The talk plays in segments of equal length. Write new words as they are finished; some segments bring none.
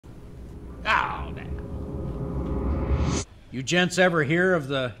Oh, man. You gents ever hear of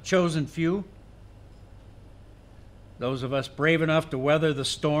the chosen few? Those of us brave enough to weather the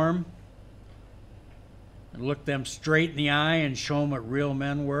storm and look them straight in the eye and show them what real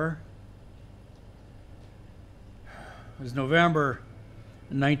men were? It was November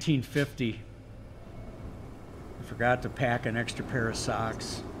 1950. I forgot to pack an extra pair of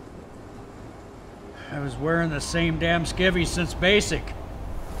socks. I was wearing the same damn skivvies since basic.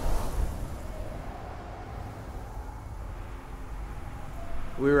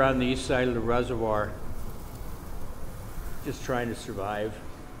 We were on the east side of the reservoir, just trying to survive.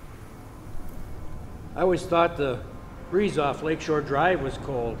 I always thought the breeze off Lakeshore Drive was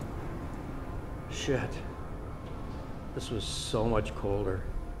cold. Shit. This was so much colder.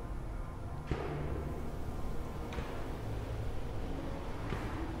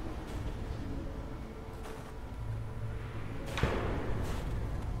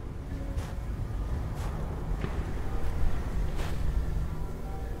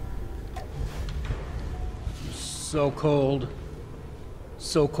 So cold.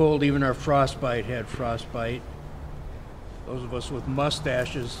 So cold even our frostbite had frostbite. Those of us with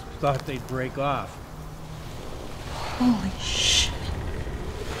mustaches thought they'd break off. Holy shit.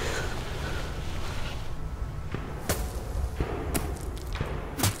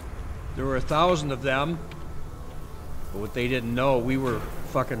 There were 1,000 of them, but what they didn't know, we were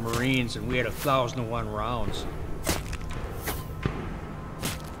fucking Marines and we had 1,001 rounds.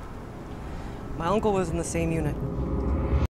 My uncle was in the same unit.